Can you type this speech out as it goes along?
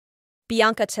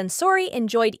Bianca Censori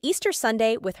enjoyed Easter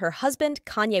Sunday with her husband,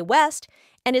 Kanye West,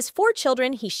 and his 4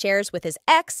 children he shares with his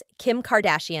ex, Kim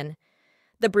Kardashian.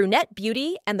 The brunette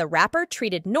beauty and the rapper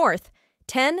treated North,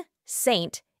 10,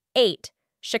 Saint, 8,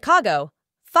 Chicago,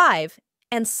 5,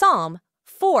 and Psalm,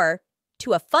 4,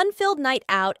 to a fun-filled night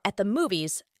out at the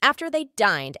movies after they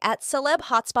dined at celeb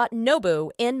hotspot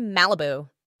Nobu in Malibu.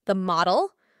 The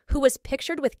model, who was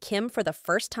pictured with Kim for the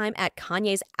first time at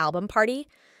Kanye's album party,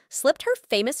 slipped her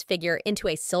famous figure into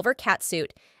a silver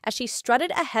catsuit as she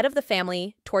strutted ahead of the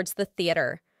family towards the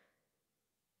theater.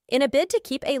 In a bid to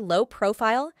keep a low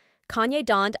profile, Kanye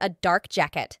donned a dark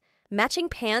jacket, matching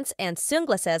pants and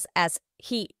sunglasses as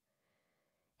he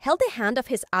held the hand of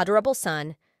his adorable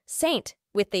son, Saint,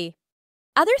 with the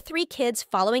other 3 kids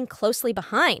following closely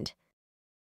behind.